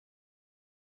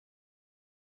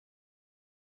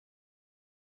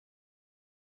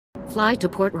Fly to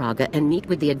Port Raga and meet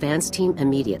with the advance team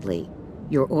immediately.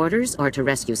 Your orders are to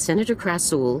rescue Senator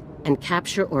Krasul and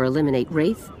capture or eliminate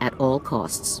Wraith at all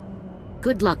costs.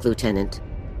 Good luck, Lieutenant.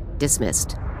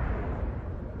 Dismissed.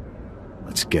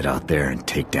 Let's get out there and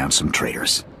take down some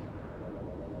traitors.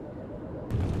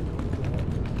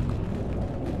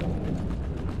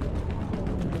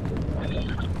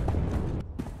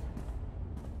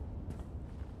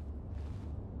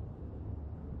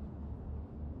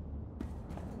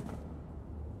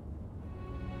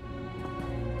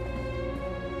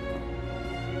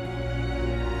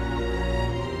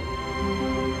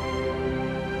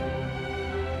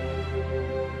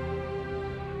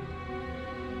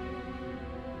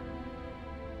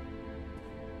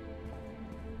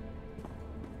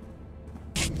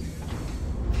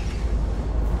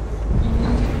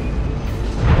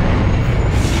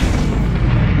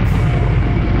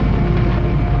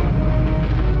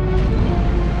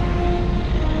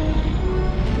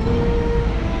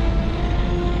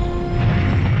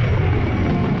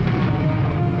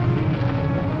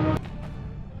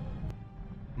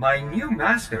 My new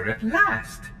master at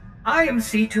last! I am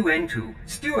C2N2,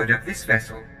 steward of this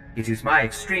vessel. It is my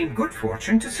extreme good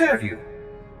fortune to serve you.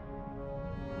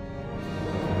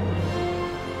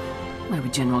 Why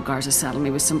would General Garza saddle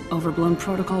me with some overblown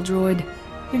protocol droid?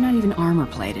 You're not even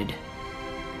armor-plated.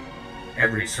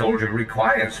 Every soldier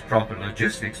requires proper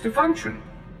logistics to function.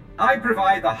 I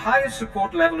provide the highest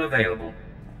support level available.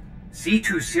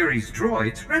 C2 series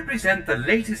droids represent the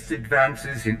latest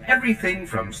advances in everything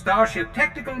from starship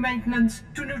technical maintenance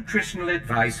to nutritional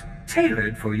advice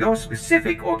tailored for your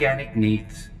specific organic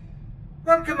needs.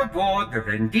 Welcome aboard the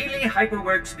Rendili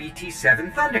Hyperworks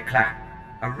BT-7 Thunderclap,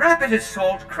 a rapid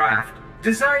assault craft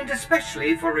designed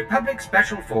especially for Republic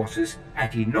Special Forces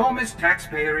at enormous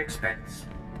taxpayer expense.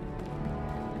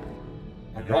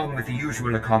 Along with the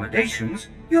usual accommodations,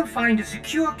 you'll find a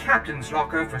secure captain's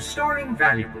locker for storing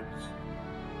valuables.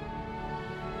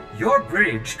 Your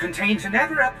bridge contains an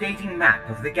ever-updating map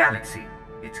of the galaxy.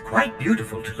 It's quite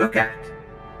beautiful to look at.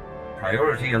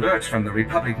 Priority alerts from the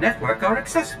Republic network are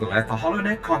accessible at the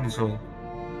HoloNet console.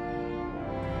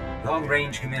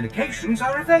 Long-range communications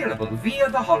are available via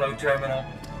the Holo Terminal.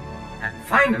 And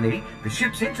finally, the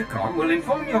ship's intercom will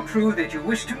inform your crew that you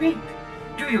wish to meet.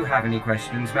 Do you have any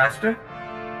questions, Master?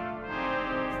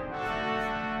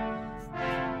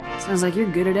 Sounds like you're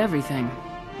good at everything.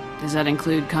 Does that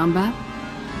include combat?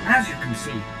 As you can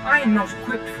see, I am not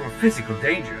equipped for physical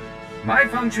danger. My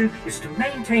function is to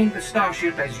maintain the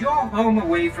starship as your home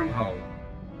away from home.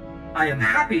 I am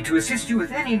happy to assist you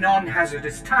with any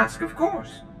non-hazardous task, of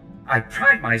course. I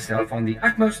pride myself on the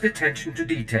utmost attention to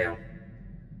detail.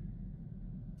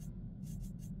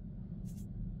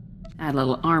 Add a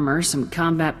little armor, some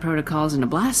combat protocols, and a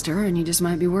blaster, and you just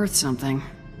might be worth something.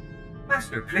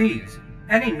 Master, please.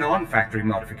 Any non-factory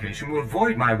modification will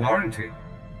void my warranty.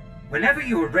 Whenever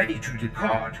you are ready to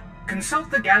depart,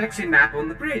 consult the galaxy map on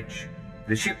the bridge.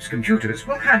 The ship's computers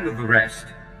will handle the rest.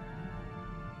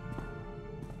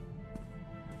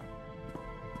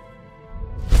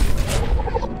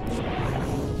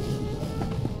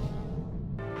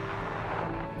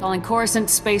 Calling Coruscant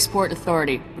Spaceport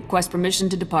Authority. Request permission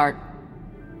to depart.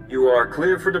 You are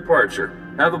clear for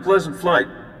departure. Have a pleasant flight.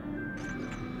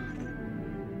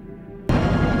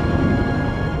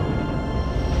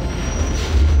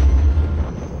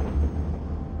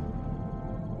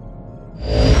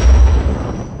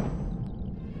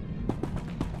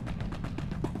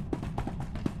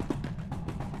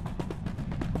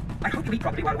 I hope you eat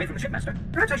properly while away from the ship, Master.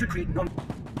 Perhaps I should create non...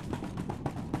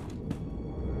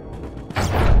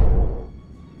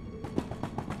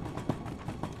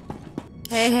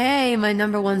 Hey, my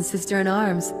 #1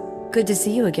 sister-in-arms. Good to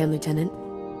see you again, Lieutenant.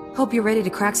 Hope you're ready to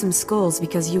crack some skulls,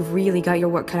 because you've really got your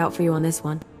work cut out for you on this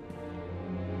one.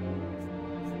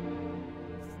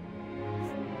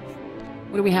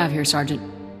 What do we have here, Sergeant?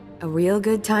 A real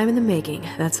good time in the making.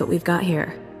 That's what we've got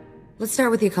here. Let's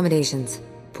start with the accommodations.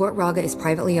 Port Raga is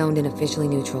privately owned and officially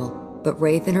neutral, but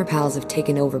Wraith and her pals have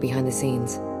taken over behind the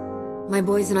scenes. My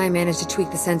boys and I managed to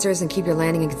tweak the sensors and keep your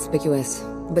landing inconspicuous,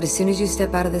 but as soon as you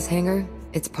step out of this hangar,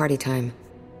 it's party time.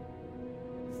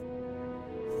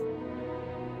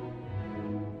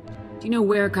 Do you know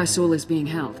where Krasul is being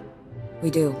held? We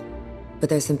do, but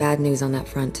there's some bad news on that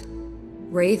front.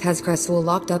 Wraith has Krasul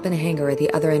locked up in a hangar at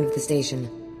the other end of the station.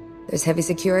 There's heavy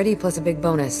security plus a big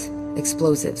bonus,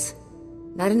 explosives.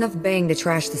 Not enough bang to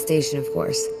trash the station, of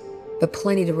course, but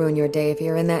plenty to ruin your day if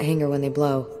you're in that hangar when they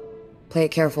blow. Play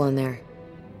it careful in there.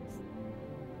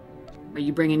 Are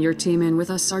you bringing your team in with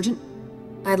us, Sergeant?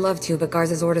 I'd love to, but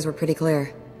Garza's orders were pretty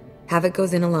clear. Havoc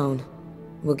goes in alone.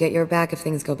 We'll get your back if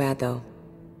things go bad, though.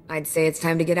 I'd say it's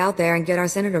time to get out there and get our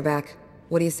senator back.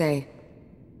 What do you say?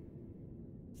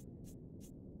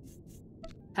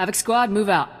 Havoc squad, move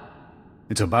out.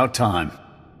 It's about time.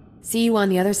 See you on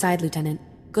the other side, Lieutenant.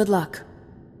 Good luck.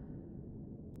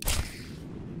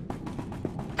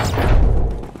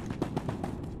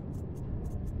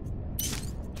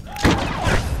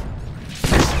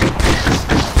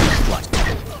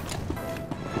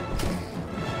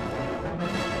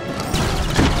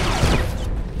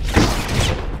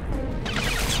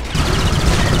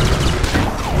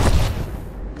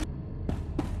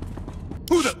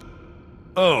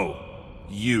 Oh,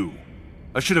 you.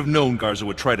 I should have known Garza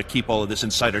would try to keep all of this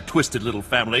inside her twisted little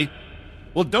family.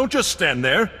 Well, don't just stand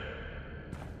there.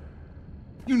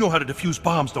 You know how to defuse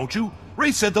bombs, don't you?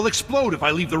 Wraith said they'll explode if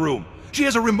I leave the room. She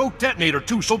has a remote detonator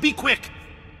too, so be quick.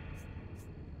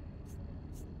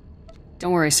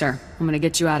 Don't worry, sir. I'm gonna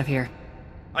get you out of here.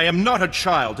 I am not a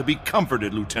child to be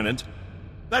comforted, Lieutenant.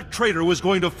 That traitor was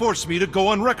going to force me to go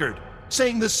on record,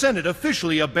 saying the Senate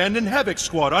officially abandoned Havoc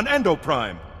Squad on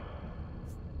Endoprime.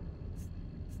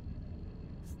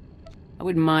 I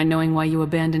wouldn't mind knowing why you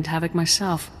abandoned Havoc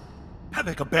myself.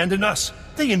 Havoc abandoned us.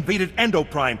 They invaded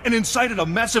Endoprime and incited a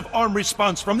massive armed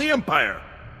response from the Empire.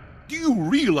 Do you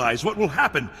realize what will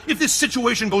happen if this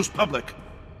situation goes public?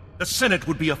 The Senate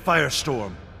would be a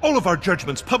firestorm. All of our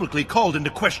judgments publicly called into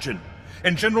question.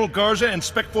 And General Garza and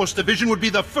Spec Force Division would be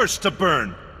the first to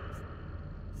burn.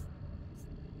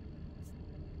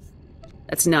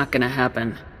 That's not gonna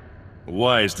happen. A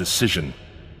wise decision.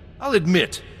 I'll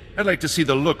admit, I'd like to see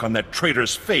the look on that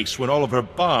traitor's face when all of her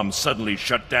bombs suddenly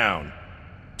shut down.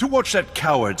 To watch that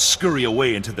coward scurry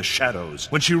away into the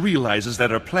shadows when she realizes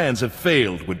that her plans have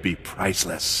failed would be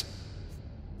priceless.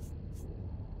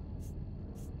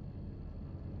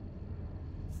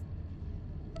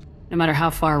 No matter how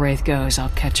far Wraith goes, I'll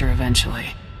catch her eventually.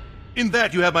 In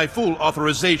that you have my full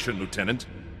authorization, Lieutenant.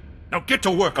 Now get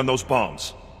to work on those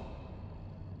bombs.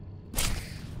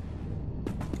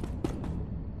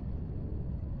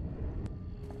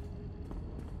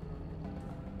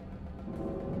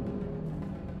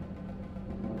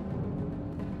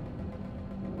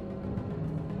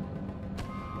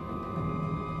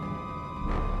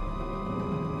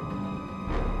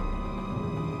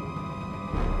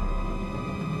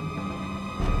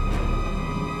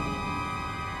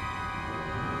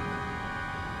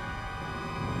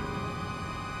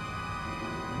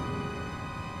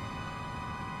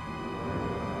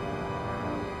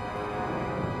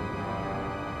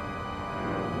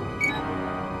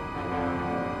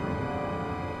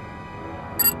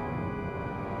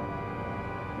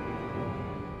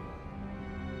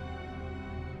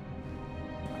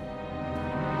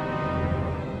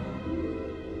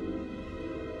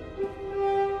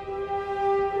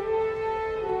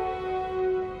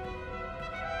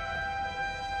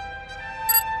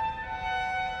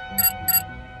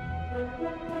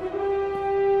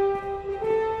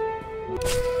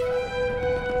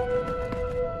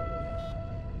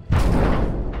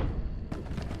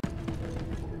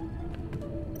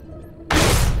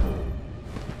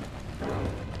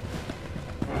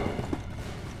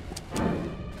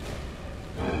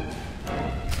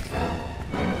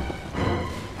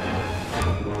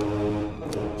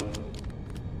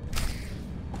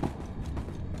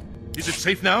 Is it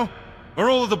safe now? Are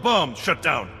all of the bombs shut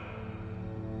down?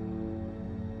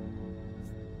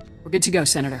 We're good to go,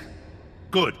 Senator.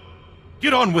 Good.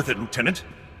 Get on with it, Lieutenant.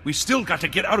 We still got to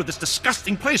get out of this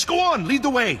disgusting place. Go on, lead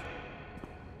the way.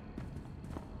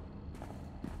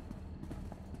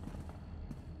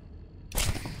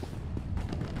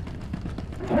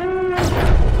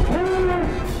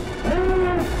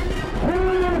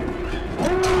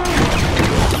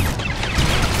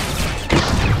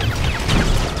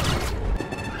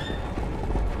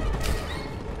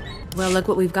 Well, look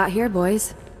what we've got here,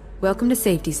 boys. Welcome to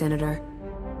safety, Senator.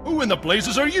 Who in the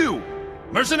blazes are you?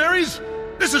 Mercenaries?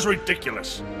 This is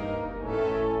ridiculous.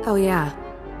 Oh yeah.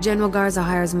 General Garza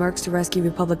hires mercs to rescue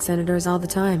Republic senators all the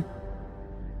time.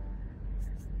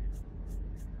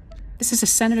 This is a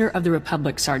Senator of the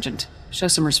Republic, Sergeant. Show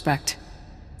some respect.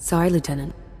 Sorry,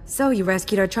 Lieutenant. So, you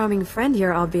rescued our charming friend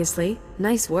here, obviously.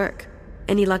 Nice work.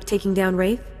 Any luck taking down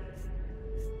Wraith?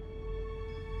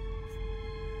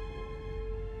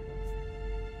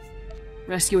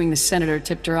 Rescuing the Senator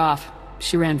tipped her off.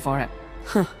 She ran for it.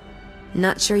 Huh.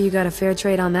 Not sure you got a fair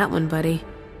trade on that one, buddy.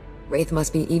 Wraith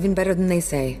must be even better than they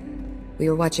say. We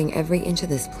were watching every inch of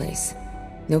this place.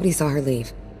 Nobody saw her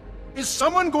leave. Is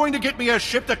someone going to get me a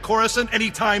ship to Coruscant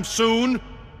anytime soon?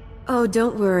 Oh,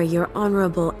 don't worry, your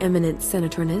honorable eminent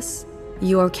senatorness.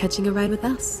 You're catching a ride with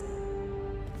us.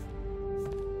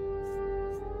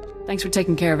 Thanks for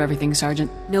taking care of everything, Sergeant.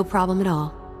 No problem at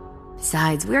all.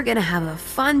 Besides, we're gonna have a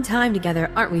fun time together,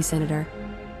 aren't we, Senator?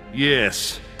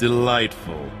 Yes,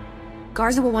 delightful.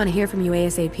 Garza will want to hear from you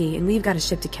ASAP, and we've got a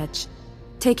ship to catch.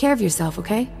 Take care of yourself,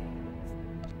 okay?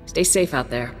 Stay safe out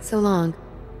there. So long.